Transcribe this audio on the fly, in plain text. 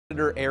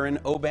Senator Erin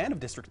Oban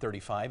of District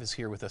 35 is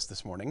here with us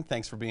this morning.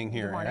 Thanks for being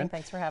here, Good morning. Erin.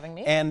 Thanks for having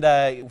me.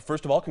 And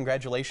first of all,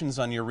 congratulations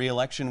on your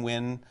re-election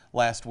win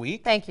last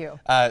week. Thank you.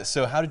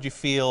 So how did you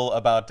feel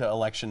about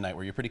election night?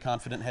 Were you pretty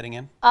confident heading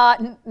in?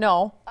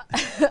 No,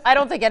 I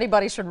don't think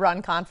anybody should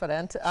run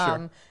confident.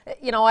 Sure.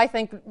 You know, I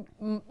think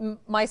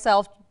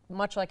myself,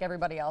 much like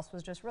everybody else,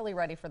 was just really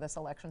ready for this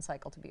election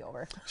cycle to be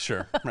over.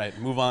 Sure, right.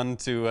 Move on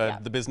to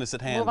the business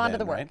at hand. Move on then,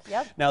 to the work. right?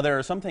 Yep. Now, there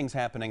are some things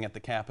happening at the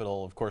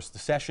Capitol. Of course, the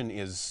session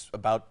is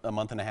about a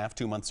month and a half,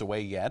 2 months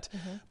away yet,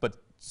 but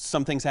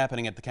some things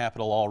happening at the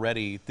Capitol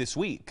already this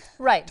week.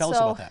 Right. Tell us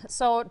about that.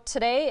 So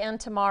today and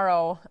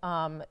tomorrow,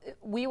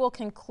 we will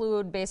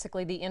conclude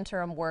basically the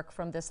interim work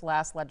from this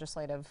last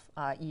legislative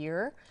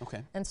year.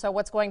 Okay. And so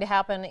what's going to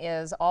happen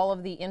is all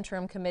of the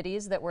interim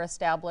committees that were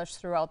established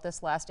throughout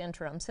this last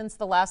interim, since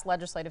the last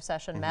legislative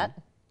session met,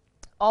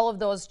 all of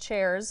those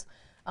chairs,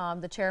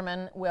 the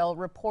chairman will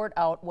report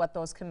out what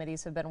those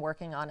committees have been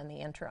working on in the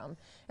interim.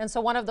 And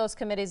so one of those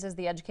committees is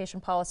the Education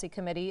Policy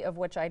Committee, of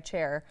which I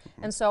chair.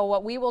 And so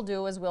what we will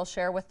do is we'll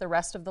share with the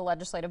rest of the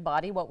legislative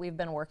body what we've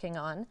been working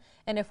on,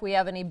 and if we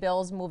have any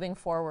bills moving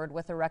forward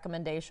with a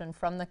recommendation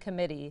from the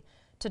committee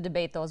to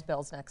debate those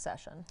bills next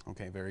session.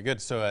 Okay, very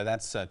good. So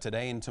that's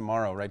today and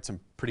tomorrow, right?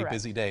 Some pretty Correct.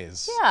 busy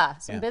days. Yeah,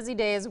 some busy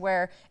days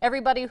where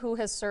everybody who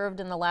has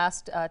served in the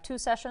last 2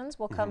 sessions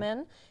will come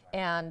in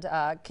and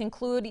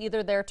conclude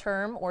either their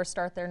term or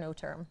start their new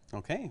term.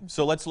 Okay,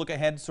 so let's look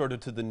ahead sort of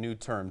to the new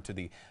term, to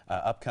the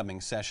upcoming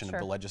session of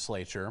the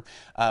legislature.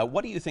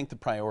 What do you think the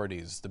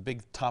priorities, the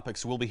big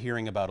topics we'll be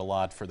hearing about a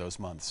lot for those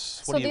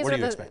months? What are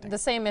you expecting? The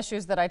same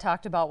issues that I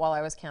talked about while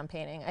I was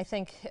campaigning. I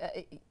think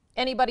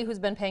anybody who's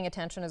been paying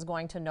attention is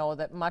going to know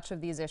that much of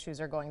these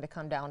issues are going to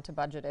come down to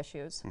budget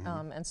issues.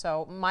 And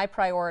so my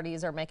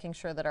priorities are making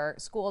sure that our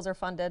schools are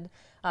funded,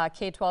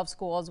 K-12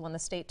 schools. When the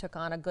state took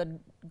on a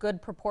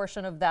good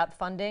proportion of that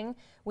funding,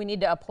 we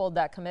need to uphold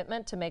that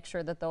commitment to make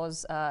sure that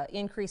those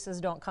increases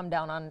don't come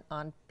down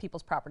on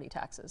people's property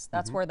taxes.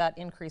 That's where that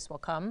increase will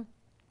come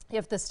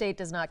if the state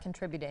is not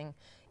contributing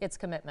its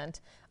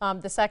commitment.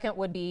 The second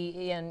would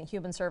be in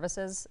human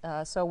services.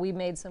 So we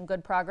made some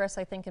good progress,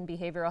 I think, in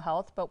behavioral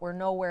health, but we're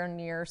nowhere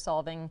near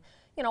solving,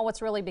 you know, what's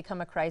really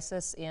become a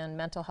crisis in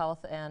mental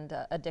health and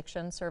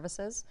addiction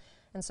services.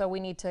 And so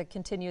we need to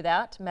continue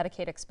that.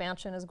 Medicaid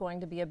expansion is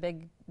going to be a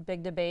big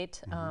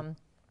debate.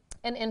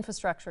 And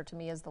infrastructure, to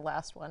me, is the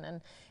last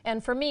one.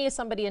 And for me,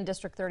 somebody in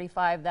District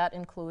 35, that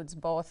includes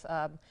both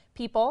the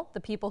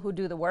people who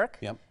do the work,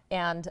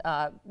 and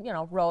you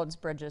know, roads,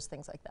 bridges,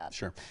 things like that.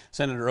 Sure.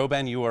 Senator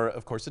Oban, you are,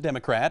 of course, a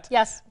Democrat.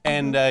 Yes.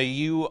 And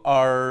you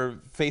are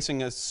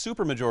facing a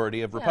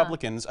supermajority of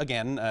Republicans.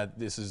 Again,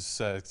 this is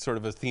sort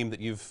of a theme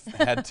that you've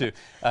had to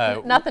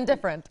nothing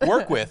different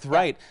work with,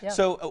 right? Yeah.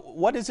 So,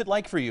 what is it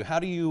like for you? How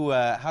do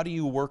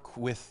you work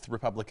with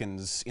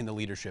Republicans in the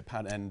leadership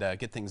and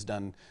get things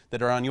done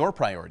that are on your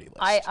priority list?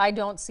 I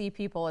don't see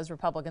people as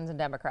Republicans and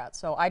Democrats,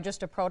 so I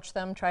just approach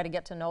them, try to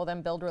get to know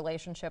them, build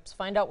relationships,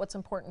 find out what's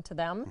important to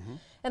them,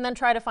 and then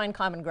try to find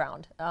common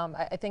ground.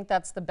 I think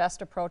that's the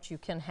best approach you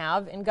can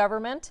have in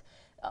government.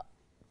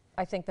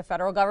 I think the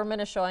federal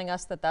government is showing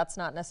us that that's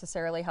not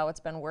necessarily how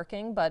it's been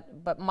working,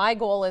 but my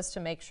goal is to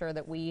make sure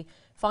that we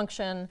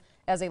function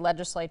as a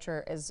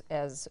legislature as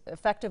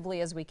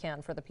effectively as we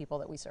can for the people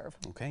that we serve.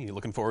 Okay, you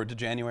looking forward to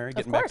January,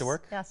 getting back to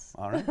work? Yes.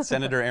 All right.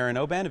 Senator Erin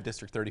Oban of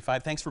District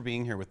 35, thanks for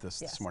being here with us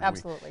this morning.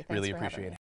 Absolutely. We really appreciate it.